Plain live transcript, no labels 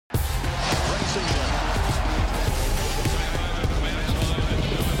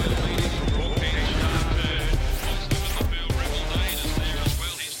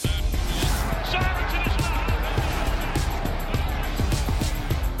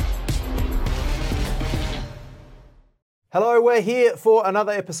Hello, we're here for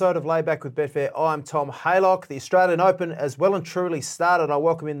another episode of Layback with Betfair. I'm Tom Haylock. The Australian Open has well and truly started. I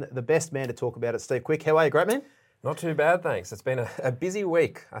welcome in the best man to talk about it, Steve Quick. How are you, great man? Not too bad, thanks. It's been a busy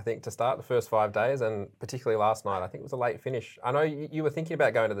week, I think, to start the first 5 days, and particularly last night. I think it was a late finish. I know you were thinking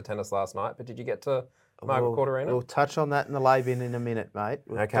about going to the tennis last night, but did you get to Margaret Court Arena? We'll touch on that in the lay bin in a minute, mate.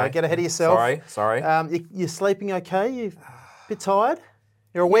 Okay. Don't get ahead of yourself. Sorry. You're sleeping okay? You're a bit tired?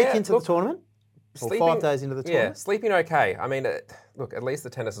 You're a week into the tournament? Or 5 days into the tournament? Yeah, sleeping okay. I mean, look, at least the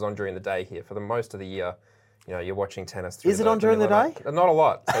tennis is on during the day here. For the most of the year, you're watching tennis through Is it on during the day? Not a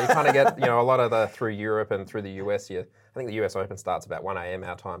lot. So you kind of get, a lot of through Europe and through the US here. I think the US Open starts about 1 a.m.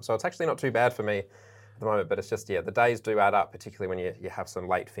 our time. So it's actually not too bad for me at the moment, but it's just, the days do add up, particularly when you have some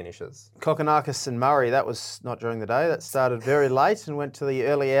late finishes. Kokkinakis and Murray, that was not during the day. That started very late and went to the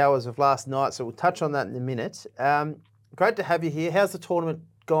early hours of last night. So we'll touch on that in a minute. Great to have you here. How's the tournament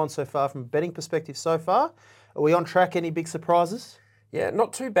gone so far from a betting perspective so far? Are we on track? Any big surprises? Yeah,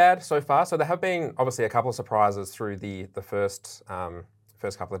 not too bad so far. So there have been obviously a couple of surprises through the first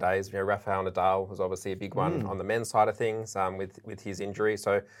couple of days. Rafael Nadal was obviously a big one on the men's side of things with his injury.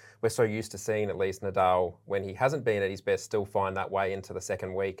 So we're so used to seeing at least Nadal, when he hasn't been at his best, still find that way into the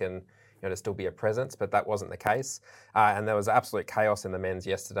second week and to still be a presence, but that wasn't the case. And there was absolute chaos in the men's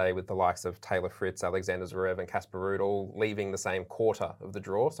yesterday with the likes of Taylor Fritz, Alexander Zverev and Casper Ruud all leaving the same quarter of the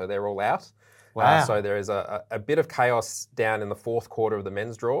draw, so they're all out. Wow. So there is a bit of chaos down in the fourth quarter of the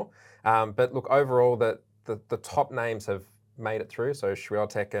men's draw. But look, overall, the top names have made it through, so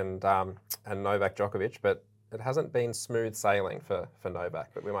Swiatek and Novak Djokovic, but it hasn't been smooth sailing for Novak,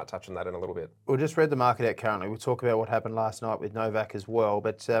 but we might touch on that in a little bit. We'll just read the market out currently. We'll talk about what happened last night with Novak as well.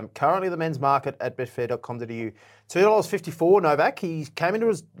 But currently the men's market at betfair.com.au, $2.54 Novak. He came into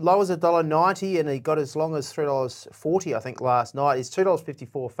as low as $1.90 and he got as long as $3.40, I think, last night. He's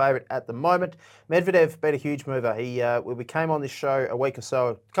 $2.54 favourite at the moment. Medvedev been a huge mover. We came on this show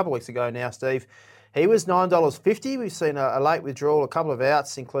a couple of weeks ago now, Steve. He was $9.50. We've seen a late withdrawal, a couple of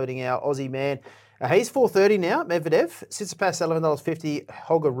outs, including our Aussie man. He's $4.30 now, Medvedev. Tsitsipas, $11.50.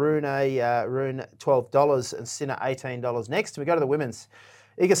 Holger Rune $12. And Sinner, $18 next. We go to the women's.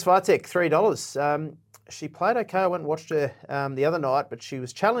 Iga Swiatek, $3. She played okay. I went and watched her the other night, but she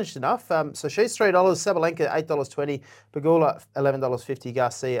was challenged enough. So she's $3. Sabalenka, $8.20. Pegula, $11.50.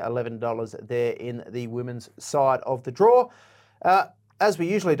 Garcia, $11 there in the women's side of the draw. As we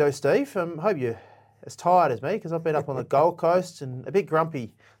usually do, Steve, I hope you're as tired as me because I've been up on the Gold Coast and a bit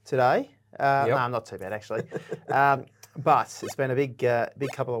grumpy today. Yep. No, not too bad actually. But it's been a big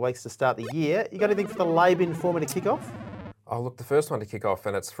couple of weeks to start the year. You got anything for the lay-bin for me to kick off? Oh, look, the first one to kick off,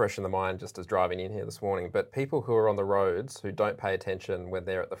 and it's fresh in the mind just as driving in here this morning, but people who are on the roads who don't pay attention when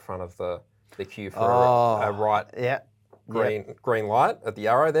they're at the front of the queue for a green light at the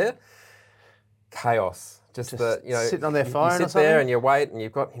arrow there, chaos. Just sitting on their phone you sit or something? there and you wait and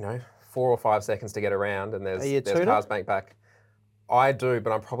you've got, 4 or 5 seconds to get around and there's cars back. I do,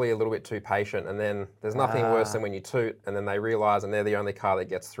 but I'm probably a little bit too patient. And then there's nothing worse than when you toot and then they realise and they're the only car that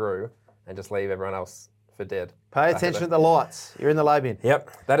gets through and just leave everyone else for dead. Pay attention to the lights. You're in the lay-bin. Yep,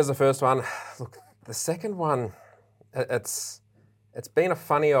 that is the first one. Look, the second one, it's been a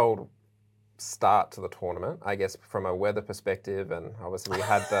funny old start to the tournament, I guess, from a weather perspective. And obviously we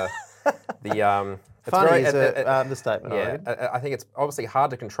had funny is an understatement. Yeah, I think it's obviously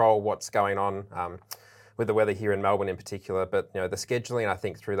hard to control what's going on with the weather here in Melbourne in particular, but the scheduling, I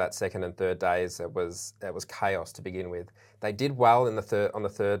think through that second and third days, it was chaos to begin with. They did well on the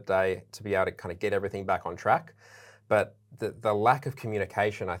third day to be able to kind of get everything back on track, but the lack of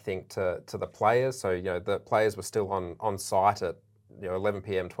communication, I think, to the players. So the players were still on site at 11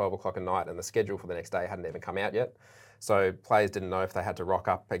 p.m, 12 o'clock at night, and the schedule for the next day hadn't even come out yet. So players didn't know if they had to rock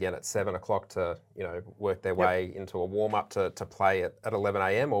up again at 7 o'clock to work their way into a warm-up to play at 11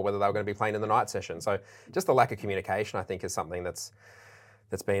 a.m. or whether they were going to be playing in the night session. So just the lack of communication, I think, is something that's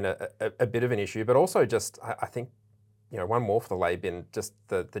been a bit of an issue. But also just, I think, one more for the lay-bin, just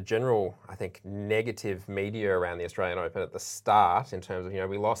the general, I think, negative media around the Australian Open at the start in terms of,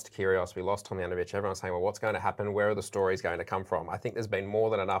 we lost Kyrgios, we lost Tomljanovic, everyone's saying, well, what's going to happen? Where are the stories going to come from? I think there's been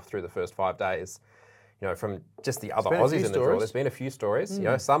more than enough through the first 5 days from just the other Aussies in the draw. There's been a few stories,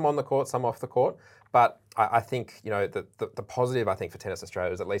 some on the court, some off the court. But I think, the positive, I think, for Tennis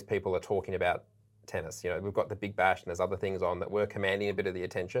Australia is at least people are talking about tennis. We've got the Big Bash and there's other things on that were commanding a bit of the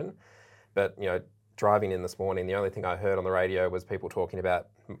attention. But, driving in this morning, the only thing I heard on the radio was people talking about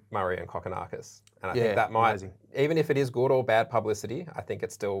Murray and Kokkinakis. And I think that might, even if it is good or bad publicity, I think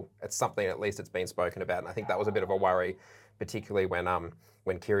it's something, at least it's been spoken about. And I think that was a bit of a worry, particularly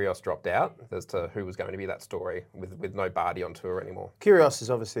when Kyrgios dropped out, as to who was going to be that story with no Barty on tour anymore. Kyrgios is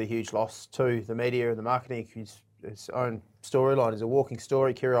obviously a huge loss to the media and the marketing. He's its own storyline. He's a walking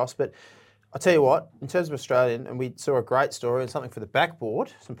story, Kyrgios. But I tell you what, in terms of Australian, and we saw a great story and something for the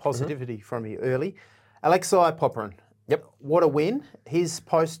backboard, some positivity from you early. Alexei Popyrin. Yep. What a win. His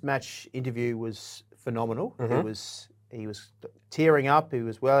post-match interview was phenomenal. He was tearing up, he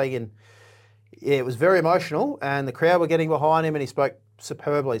was welling, and yeah, it was very emotional, and the crowd were getting behind him, and he spoke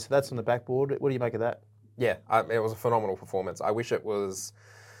superbly. So that's on the backboard. What do you make of that? Yeah, it was a phenomenal performance. I wish it was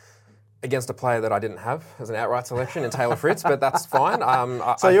against a player that I didn't have as an outright selection in Taylor Fritz, but that's fine.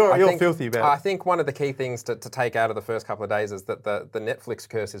 So you're filthy about it. I think one of the key things to take out of the first couple of days is that the Netflix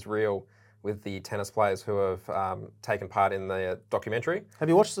curse is real with the tennis players who have taken part in the documentary. Have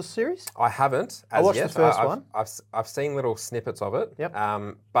you watched the series? I haven't. I watched the first one. I've seen little snippets of it. Yep.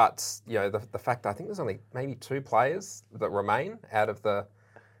 But the fact that I think there's only maybe 2 players that remain out of the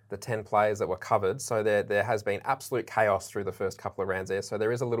 10 players that were covered. So there has been absolute chaos through the first couple of rounds there. So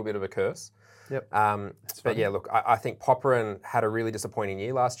there is a little bit of a curse. Yep. But yeah, look, I think Popyrin had a really disappointing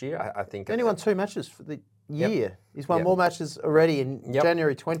year last year. I think only won 2 matches for the year. Yep. He's won more matches already in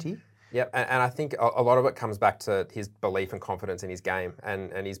January 20. Yep, and I think a lot of it comes back to his belief and confidence in his game,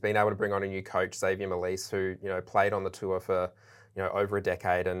 and he's been able to bring on a new coach, Xavier Malisse, who played on the tour for over a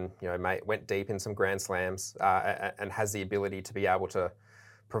decade, and went deep in some Grand Slams, and has the ability to be able to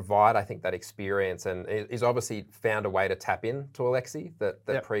provide, I think, that experience, and he's obviously found a way to tap in to Alexei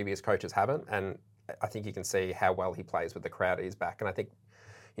that previous coaches haven't, and I think you can see how well he plays with the crowd at his back, and I think.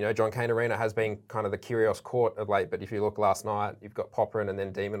 John Cain Arena has been kind of the Kyrgios court of late, but if you look last night, you've got Popyrin and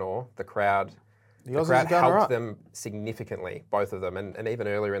then de Minaur. The crowd helped them significantly, both of them, and even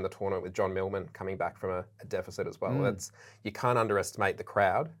earlier in the tournament with John Millman coming back from a deficit as well. You can't underestimate the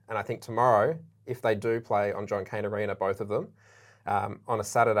crowd, and I think tomorrow, if they do play on John Cain Arena, both of them, on a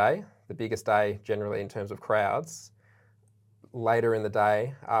Saturday, the biggest day generally in terms of crowds, later in the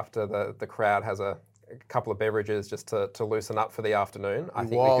day, after the crowd has a couple of beverages just to loosen up for the afternoon. I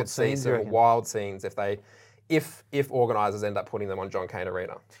think we could see some wild scenes if organisers end up putting them on John Cain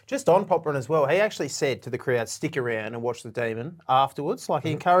Arena. Just on Popyrin as well, he actually said to the crowd, stick around and watch the Demon afterwards. Like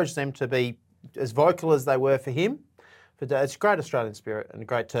he encouraged them to be as vocal as they were for him. It's great Australian spirit and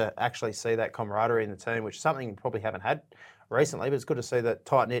great to actually see that camaraderie in the team, which is something we probably haven't had recently, but it's good to see the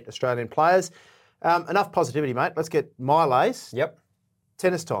tight-knit Australian players. Enough positivity, mate. Let's get my lace. Yep.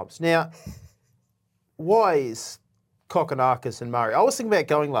 Tennis times. Now, why is Kokkinakis and Murray? I was thinking about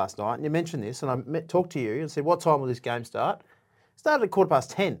going last night, and you mentioned this, and I talked to you and said, what time will this game start? It started at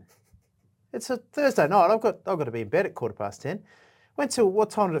 10:15. It's a Thursday night. I've got to be in bed at 10:15. Went till, what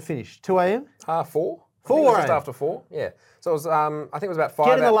time did it finish? 2 a.m? 4. 4 just after 4, yeah. So it was, I think it was about 5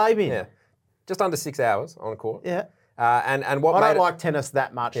 Getting the lab in. Yeah. Just under 6 hours on court. Yeah. And what I don't like tennis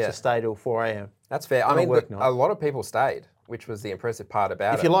that much to stay till 4 a.m. That's fair. I mean, a lot of people stayed, which was the impressive part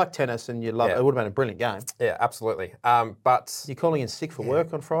about it. If you like tennis and you love it, it would have been a brilliant game. Yeah, absolutely. But you're calling in sick for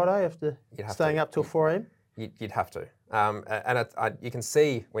work on Friday after staying up till 4 a.m? You'd have to. And you can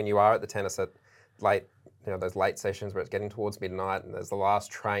see when you are at the tennis at late, those late sessions where it's getting towards midnight and there's the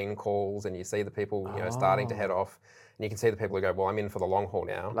last train calls and you see the people, starting to head off. And you can see the people who go, well, I'm in for the long haul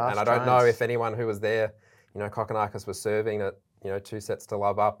now. I don't know if anyone who was there, Kokkinakis was serving at, 2 sets to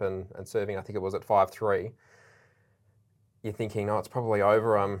love up and serving, I think it was at 5-3. You're thinking, it's probably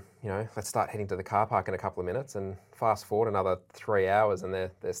over. Let's start heading to the car park in a couple of minutes, and fast forward another 3 hours, and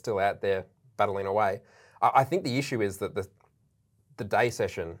they're still out there battling away. I think the issue is that the day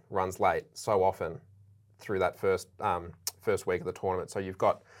session runs late so often through that first week of the tournament. So you've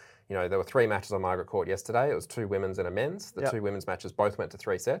got, there were 3 matches on Margaret Court yesterday. It was 2 women's and a men's. The 2 women's matches both went to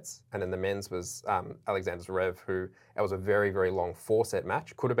 3 sets, and then the men's was Alexander Zverev, who it was a very, very long 4-set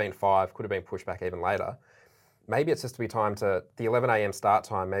match. Could have been 5, could have been pushed back even later. Maybe it's just to be time to the 11 a.m. start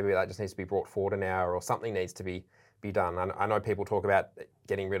time. Maybe that just needs to be brought forward an hour, or something needs to be done. I know people talk about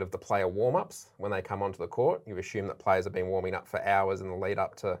getting rid of the player warm-ups when they come onto the court. You assume that players have been warming up for hours in the lead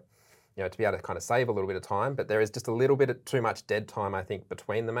up to, to be able to kind of save a little bit of time. But there is just a little bit too much dead time, I think,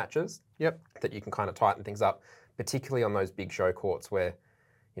 between the matches. Yep. That you can kind of tighten things up, particularly on those big show courts where,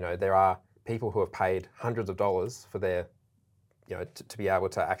 there are people who have paid hundreds of dollars for their, to be able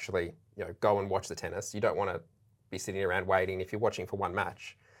to actually, go and watch the tennis. You don't want to be sitting around waiting if you're watching for one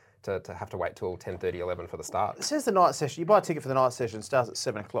match to have to wait till 10:30, 11 for the start. It says the night session. You buy a ticket for the night session, it starts at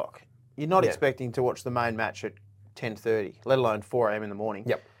 7 o'clock. You're not expecting to watch the main match at 10:30, let alone 4 a.m. in the morning.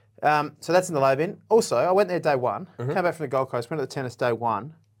 Yep. So that's in the low bin. Also, I went there day one, came back from the Gold Coast, went to the tennis day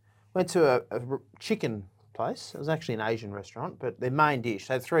one, went to a chicken place. It was actually an Asian restaurant, but their main dish,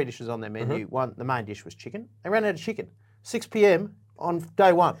 they had 3 dishes on their menu. The main dish was chicken. They ran out of chicken. 6 p.m. on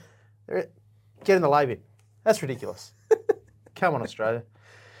day one. Get in the low bin. That's ridiculous. Come on, Australia.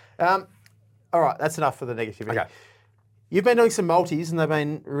 All right, that's enough for the negativity. Okay. You've been doing some multis, and they've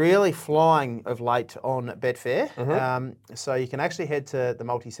been really flying of late on Betfair. So you can actually head to the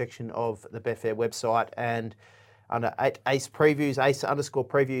multi section of the Betfair website, and under Ace Previews,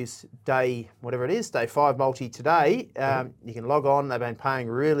 Ace_Previews day, whatever it is, day 5 multi today, you can log on. They've been paying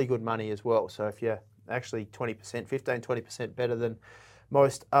really good money as well. So if you're actually 20%, 20% better than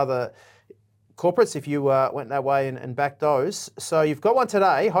most other corporates, if you went that way and backed those. So you've got one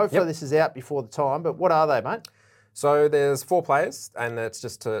today. Hopefully this is out before the time, but what are they, mate? So there's 4 players, and it's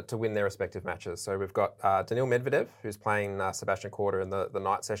just to win their respective matches. So we've got Daniil Medvedev, who's playing Sebastian Korda in the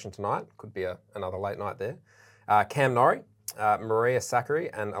night session tonight. Could be another late night there. Cam Norrie, Maria Sakkari,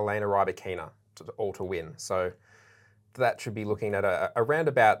 and Elena Rybakina, all to win. So that should be looking at around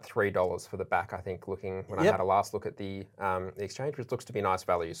about $3 for the back, I think, looking when I had a last look at the exchange, which looks to be nice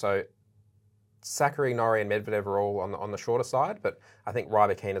value. So Sakkari, Norrie, and Medvedev are all on the shorter side, but I think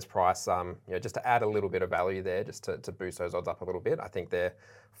Rybakina's price, just to add a little bit of value there, just to boost those odds up a little bit, I think they're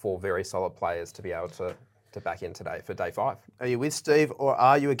 4 very solid players to be able to back in today for day 5. Are you with Steve or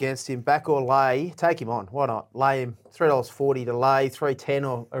are you against him? Back or lay? Take him on. Why not? Lay him. $3.40 to lay, $3.10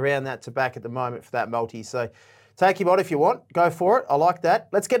 or around that to back at the moment for that multi. So take him on if you want. Go for it. I like that.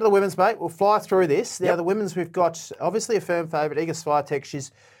 Let's get to the women's, mate. We'll fly through this. Now, the women's, we've got obviously a firm favourite, Iga Swiatek.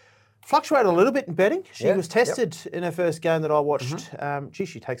 She's fluctuated a little bit in betting. She was tested in her first game that I watched.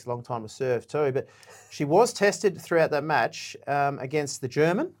 She takes a long time to serve too, but she was tested throughout that match against the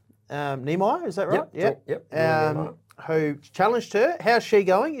German, Niemeyer, is that right? Yep. Who challenged her. How's she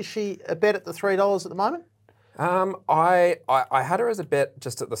going? Is she a bet at the $3 at the moment? I had her as a bet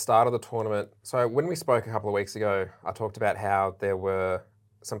just at the start of the tournament. So when we spoke a couple of weeks ago, I talked about how there were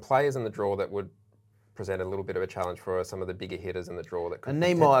some players in the draw that would present a little bit of a challenge for some of the bigger hitters in the draw. That could and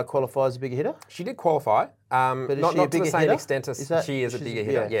Niemeyer qualifies as a bigger hitter? She did qualify, but not to the same hitter? extent as she is a bigger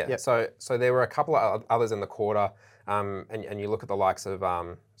hitter. Yeah. So there were a couple of others in the quarter, and you look at the likes of,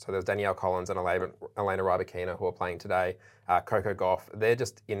 so there's Danielle Collins and Elena Rybakina who are playing today, Coco Gauff. They're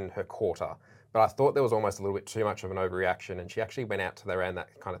just in her quarter. But I thought there was almost a little bit too much of an overreaction, and she actually went out to around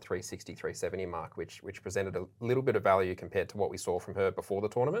that kind of 360, 370 mark, which presented a little bit of value compared to what we saw from her before the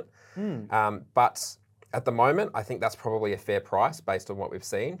tournament. But at the moment, I think that's probably a fair price based on what we've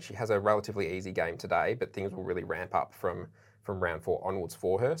seen. She has a relatively easy game today, but things will really ramp up from round 4 onwards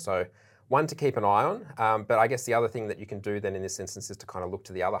for her. So one to keep an eye on. But I guess the other thing that you can do then in this instance is to kind of look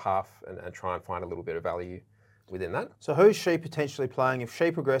to the other half and try and find a little bit of value within that. So who's she potentially playing if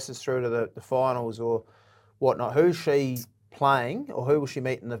she progresses through to the finals or whatnot? Who's she playing, or who will she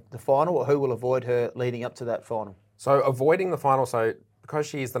meet in the final, or who will avoid her leading up to that final? So avoiding the final, because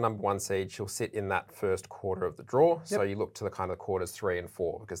she is the number 1 seed, she'll sit in that first quarter of the draw. Yep. So you look to the kind of quarters 3 and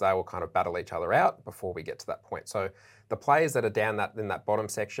 4 because they will kind of battle each other out before we get to that point. So the players that are down in that bottom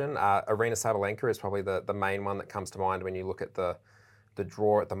section, Aryna Sabalenka is probably the main one that comes to mind when you look at the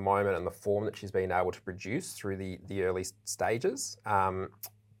draw at the moment and the form that she's been able to produce through the early stages.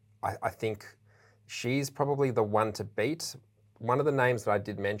 I think she's probably the one to beat. One of the names that I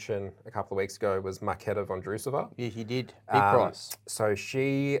did mention a couple of weeks ago was Marketa Vondrousova. Yes, you did. Big price. So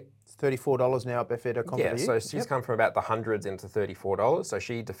she... It's $34 now at Betfair.com. Yeah, so she's come from about the hundreds into $34. So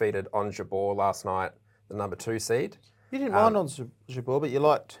she defeated Ons Jabeur last night, the number 2 seed. You didn't mind Ons Jabeur, but you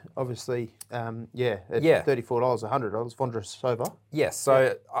liked, obviously, at $34, $100, Vondrousova. Yes,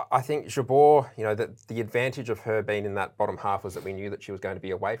 so I think Jabeur, the advantage of her being in that bottom half was that we knew that she was going to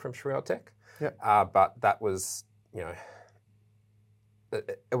be away from Swiatek. But that was,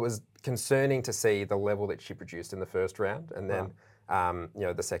 it was concerning to see the level that she produced in the first round, and then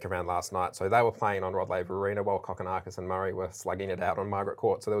the second round last night. So they were playing on Rod Laver Arena while Kokkinakis and Murray were slugging it out on Margaret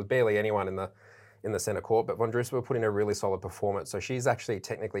Court. So there was barely anyone in the centre court, but Vondrousova put in a really solid performance. So she's actually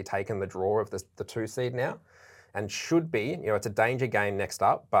technically taken the draw of the 2 seed now, and should be. It's a danger game next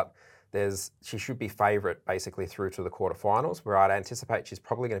up, but she should be favourite basically through to the quarterfinals, where I'd anticipate she's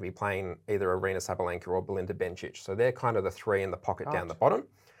probably going to be playing either Aryna Sabalenka or Belinda Bencic. So they're kind of the 3 in the pocket down the bottom.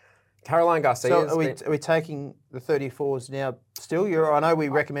 Caroline Garcia. So are we taking the 34s now still? I know we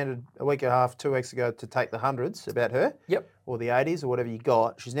recommended a week and a half, 2 weeks ago to take the hundreds about her. Yep. Or the 80s or whatever you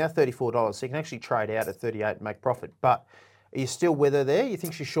got. She's now $34, so you can actually trade out at 38 and make profit. But are you still with her there? You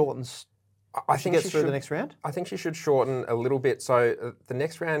think she shortens? I think she gets through the next round? I think she should shorten a little bit. So the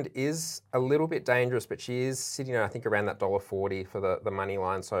next round is a little bit dangerous, but she is sitting, I think, around that $1.40 for the money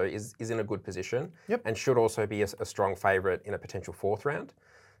line, so is in a good position. Yep. And should also be a strong favourite in a potential 4th round.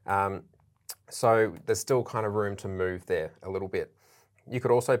 So there's still kind of room to move there a little bit. You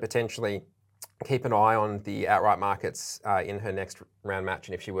could also potentially keep an eye on the outright markets in her next round match,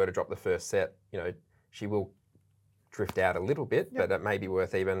 and if she were to drop the first set, she will drift out a little bit, but it may be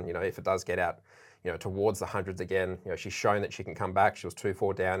worth even, if it does get out, towards the hundreds again. She's shown that she can come back. She was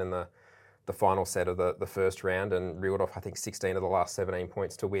 2-4 down in the final set of the first round and reeled off, I think, 16 of the last 17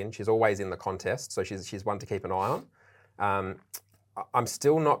 points to win. She's always in the contest, so she's one to keep an eye on. I'm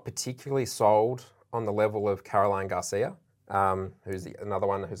still not particularly sold on the level of Caroline Garcia, who's another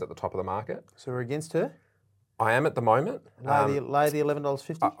one who's at the top of the market. So we're against her? I am at the moment. Lay the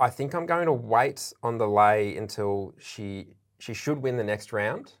 $11.50? I think I'm going to wait on the lay until she should win the next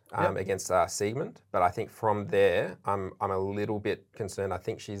round against Siegmund, but I think from there I'm a little bit concerned. I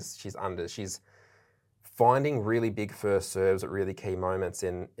think she's under. She's finding really big first serves at really key moments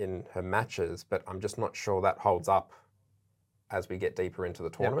in her matches, but I'm just not sure that holds up as we get deeper into the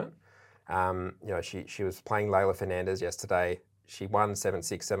tournament. She was playing Leylah Fernandez yesterday. She won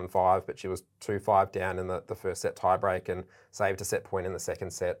 7-6, 7-5, but she was 2-5 down in the first set tiebreak and saved a set point in the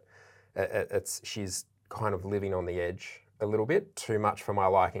second set. She's kind of living on the edge a little bit, too much for my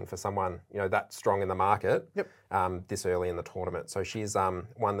liking for someone that strong in the market this early in the tournament. So she's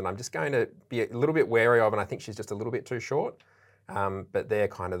one that I'm just going to be a little bit wary of, and I think she's just a little bit too short. But they're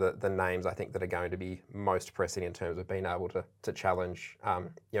kind of the names I think that are going to be most pressing in terms of being able to challenge,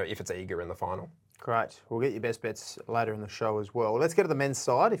 if it's eager in the final. Great. We'll get your best bets later in the show as well. Let's get to the men's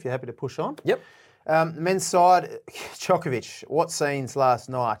side, if you're happy to push on. Yep. Men's side, Djokovic, what scenes last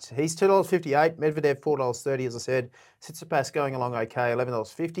night? He's $2.58, Medvedev $4.30, as I said. Tsitsipas going along okay,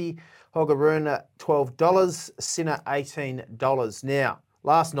 $11.50. Holger Rune, $12. Sinner, $18. Now,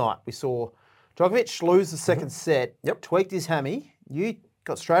 last night we saw Djokovic lose the second set, tweaked his hammy. You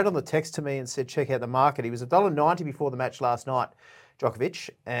got straight on the text to me and said, check out the market. He was $1.90 before the match last night, Djokovic,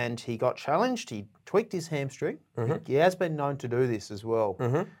 and he got challenged. He tweaked his hamstring. He has been known to do this as well.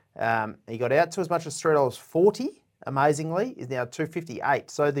 He got out to as much as $3.40, amazingly. He's now $2.58.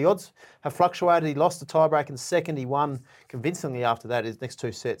 So the odds have fluctuated. He lost the tiebreak in the second. He won convincingly after that. His next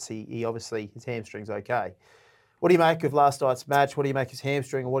two sets, he obviously, his hamstring's okay. What do you make of last night's match? What do you make of his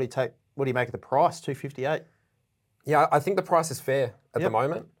hamstring? And what do you make of the price, $2.58? Yeah, I think the price is fair at the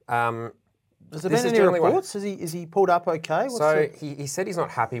moment. Has there been any reports? Is he pulled up okay? He said he's not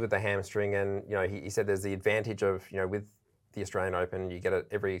happy with the hamstring, and he said there's the advantage of with the Australian Open, you get it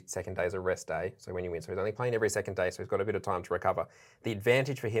every second day as a rest day. So when you win, so he's only playing every second day, so he's got a bit of time to recover. The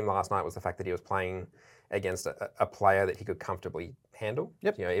advantage for him last night was the fact that he was playing against a player that he could comfortably handle.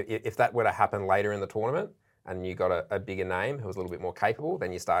 If that were to happen later in the tournament, and you got a bigger name who was a little bit more capable,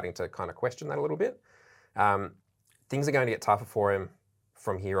 then you're starting to kind of question that a little bit. Things are going to get tougher for him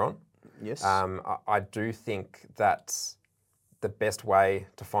from here on. Yes. I do think that the best way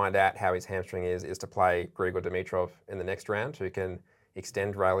to find out how his hamstring is to play Grigor Dimitrov in the next round, who can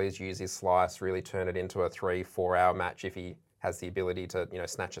extend rallies, use his slice, really turn it into a 3-4 hour match if he has the ability to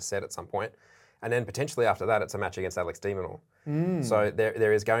snatch a set at some point. And then potentially after that, it's a match against Alex de Minaur. So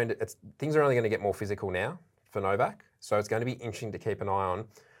there is going to, things are only going to get more physical now for Novak. So it's going to be interesting to keep an eye on.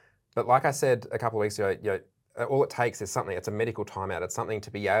 But like I said a couple of weeks ago, all it takes is something. It's a medical timeout. It's something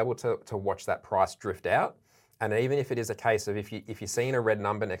to be able to watch that price drift out. And even if it is a case of if you're seeing a red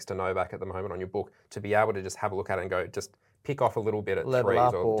number next to Novak at the moment on your book, to be able to just have a look at it and go, just pick off a little bit at level threes,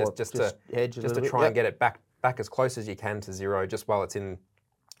 up or just to try and get it back as close as you can to zero, just while it's in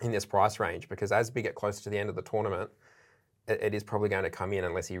this price range. Because as we get closer to the end of the tournament, it is probably going to come in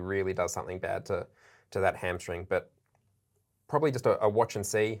unless he really does something bad to that hamstring. But probably just a watch and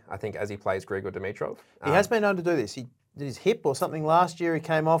see, I think, as he plays Grigor Dimitrov. He has been known to do this. He did his hip or something last year. He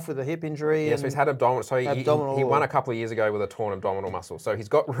came off with a hip injury. Yeah, so he's had abdominal. So he won a couple of years ago with a torn abdominal muscle. So he's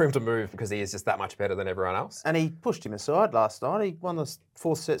got room to move because he is just that much better than everyone else. And he pushed him aside last night. He won the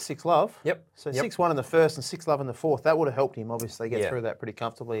fourth set 6-love. Yep. So 6-1 in the first and 6-love in the fourth. That would have helped him obviously get through that pretty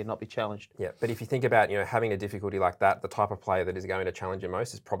comfortably and not be challenged. Yeah. But if you think about having a difficulty like that, the type of player that is going to challenge him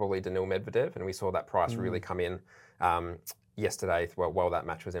most is probably Daniil Medvedev, and we saw that price really come in. Yesterday, while that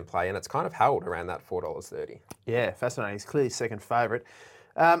match was in play, and it's kind of held around that $4.30. Yeah, fascinating. He's clearly second favourite.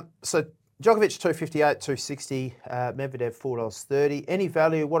 So Djokovic $2.58, $2.60, Medvedev $4.30. Any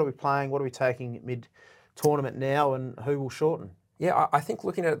value? What are we playing? What are we taking mid-tournament now, and who will shorten? Yeah, I think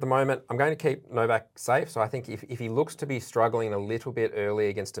looking at it at the moment, I'm going to keep Novak safe. So I think if he looks to be struggling a little bit early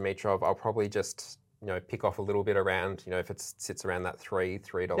against Dimitrov, I'll probably just pick off a little bit around, if it sits around that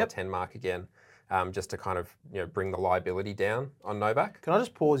 $3.10 mark again. Just to kind of bring the liability down on Novak. Can I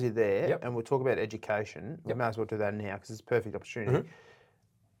just pause you there and we'll talk about education. We may as well do that now because it's a perfect opportunity.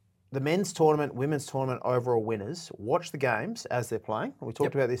 The men's tournament, women's tournament overall winners, watch the games as they're playing. We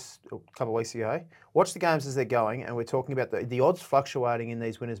talked about this a couple of weeks ago. Watch the games as they're going, and we're talking about the odds fluctuating in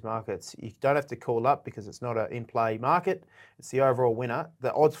these winners' markets. You don't have to call up because it's not an in-play market. It's the overall winner.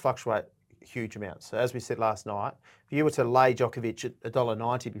 The odds fluctuate huge amounts. So as we said last night, if you were to lay Djokovic at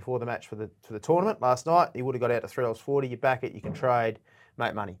 $1.90 before the match for the tournament last night, he would have got out to $3.40. You back it, you can trade,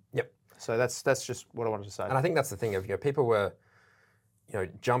 make money. Yep. So that's just what I wanted to say. And I think that's the thing of, people were,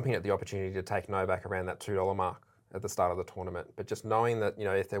 jumping at the opportunity to take Novak around that $2 mark at the start of the tournament. But just knowing that,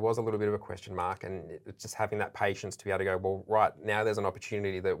 if there was a little bit of a question mark, and just having that patience to be able to go, well, right, now there's an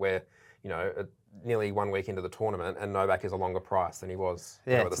opportunity that we're, nearly 1 week into the tournament, and Novak is a longer price than he was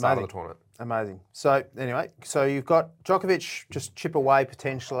at the start of the tournament. Amazing. So anyway, you've got Djokovic just chip away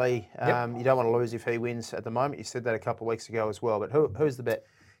potentially. Yep. You don't want to lose if he wins at the moment. You said that a couple of weeks ago as well. But who's the bet?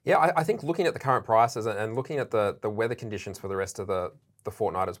 Yeah, I think looking at the current prices and looking at the weather conditions for the rest of the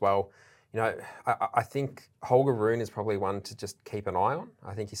fortnight as well, I think Holger Rune is probably one to just keep an eye on.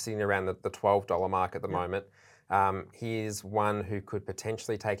 I think he's sitting around the $12 mark at the moment. He is one who could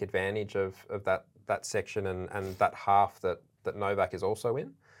potentially take advantage of that section and that half that Novak is also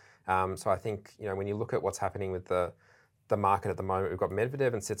in. So I think, when you look at what's happening with the market at the moment, we've got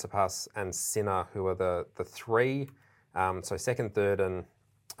Medvedev and Tsitsipas and Sinner, who are the three, so second, third and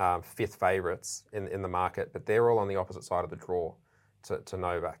fifth favourites in the market, but they're all on the opposite side of the draw to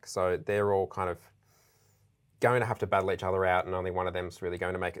Novak. So they're all kind of going to have to battle each other out, and only one of them's really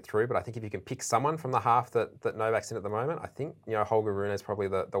going to make it through. But I think if you can pick someone from the half that Novak's in at the moment, I think Holger Rune is probably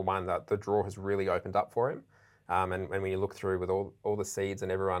the one that the draw has really opened up for him. And when you look through with all the seeds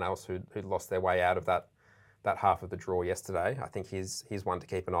and everyone else who'd lost their way out of that half of the draw yesterday, I think he's one to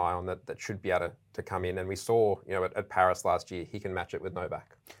keep an eye on that should be able to come in. And we saw at Paris last year, he can match it with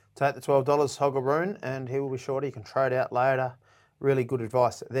Novak. Take the $12, Holger Rune, and he will be shorter. You can trade out later. Really good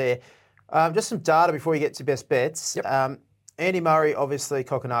advice there. Just some data before you get to best bets. Yep. Andy Murray, obviously,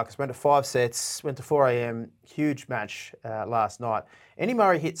 Kokkinakis went to 5 sets, went to 4 a.m. Huge match last night. Andy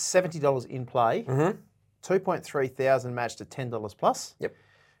Murray hit $70 in play, 2.3 thousand matched at $10 plus. Yep.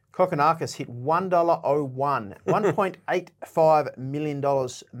 Kokkinakis hit $1.01, $1.85 million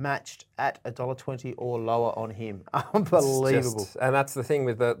matched at $1.20 or lower on him. Unbelievable. And that's the thing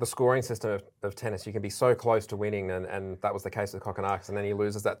with the scoring system of tennis. You can be so close to winning, and that was the case with Kokkinakis. And then he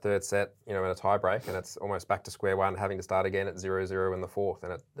loses that third set, in a tie break, and it's almost back to square one, having to start again at 0-0 in the fourth.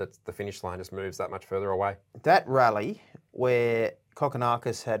 And the finish line just moves that much further away. That rally where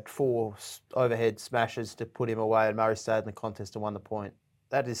Kokkinakis had 4 overhead smashes to put him away, and Murray stayed in the contest and won the point.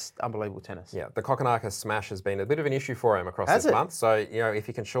 That is unbelievable tennis. Yeah, the Kokkinakis smash has been a bit of an issue for him across this month. So, if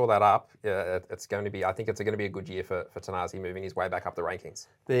he can shore that up, it's going to be, I think it's going to be a good year for Tanazi moving his way back up the rankings.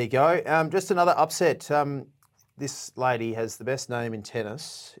 There you go. Just another upset. This lady has the best name in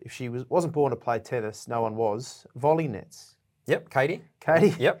tennis. If she wasn't born to play tennis, no one was. Volley Nets. Yep, Katie.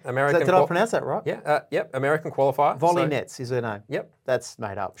 Yep, American. Did I pronounce that right? Yeah, yep, American qualifier. Volley Nets is her name. Yep. That's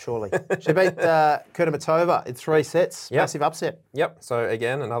made up, surely. She beat Kurmatova in 3 sets. Yep. Massive upset. Yep. So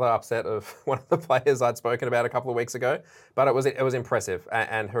again, another upset of one of the players I'd spoken about a couple of weeks ago. But it was impressive,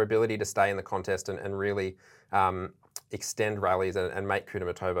 and her ability to stay in the contest and really extend rallies and make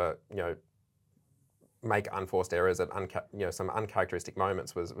Kurmatova, make unforced errors at some uncharacteristic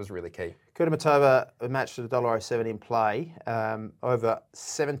moments was really key. Kurmatova matched at $1.07 in play, over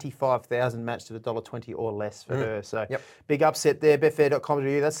 75,000 matched at $1.20 or less for her. So big upset there.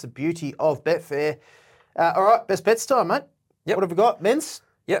 Betfair.com.au. That's the beauty of Betfair. All right, best bets time, mate. Yep. What have we got? Men's?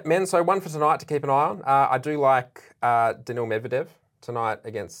 Yep, men's. So one for tonight to keep an eye on. I do like Daniil Medvedev tonight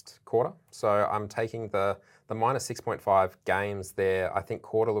against Korda. So I'm taking the minus 6.5 games there. I think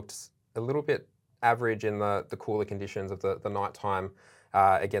Korda looked a little bit average in the cooler conditions of the nighttime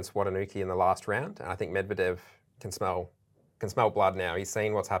against Watanuki in the last round. And I think Medvedev can smell blood now. He's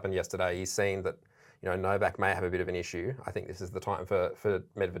seen what's happened yesterday. He's seen that Novak may have a bit of an issue. I think this is the time for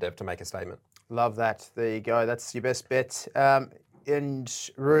Medvedev to make a statement. Love that. There you go. That's your best bet.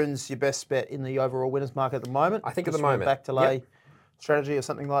 And Rune's your best bet in the overall winners market at the moment. I think at the moment. Back to lay strategy or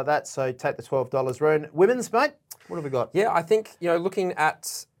something like that. So take the $12. Rune. Women's, mate, what have we got? Yeah, I think, looking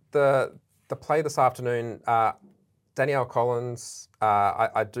at the play this afternoon, Danielle Collins,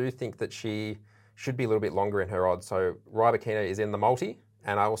 I do think that she should be a little bit longer in her odds. So Rybakina is in the multi,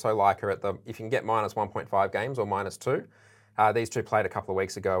 and I also like her if you can get minus 1.5 games or minus 2. These two played a couple of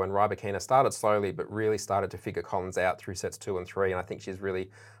weeks ago, and Rybakina started slowly, but really started to figure Collins out through sets 2 and 3. And I think she's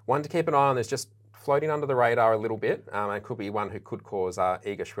really one to keep an eye on. There's just floating under the radar a little bit, and could be one who could cause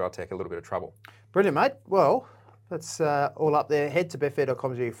Iga Swiatek a little bit of trouble. Brilliant, mate. Well, that's all up there. Head to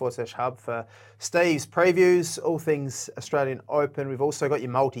betfair.com.au/hub for Steve's previews, all things Australian Open. We've also got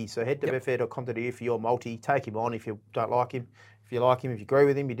your multi, so head to betfair.com.au for your multi. Take him on if you don't like him. If you like him, if you agree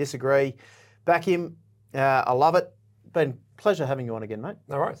with him, you disagree, back him. I love it. Been a pleasure having you on again, mate.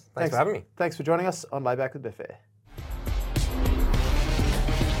 No worries. Thanks for having me. Thanks for joining us on Layback with Betfair.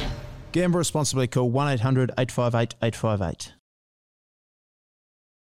 Gamble responsibly. Call 1-800-858-858.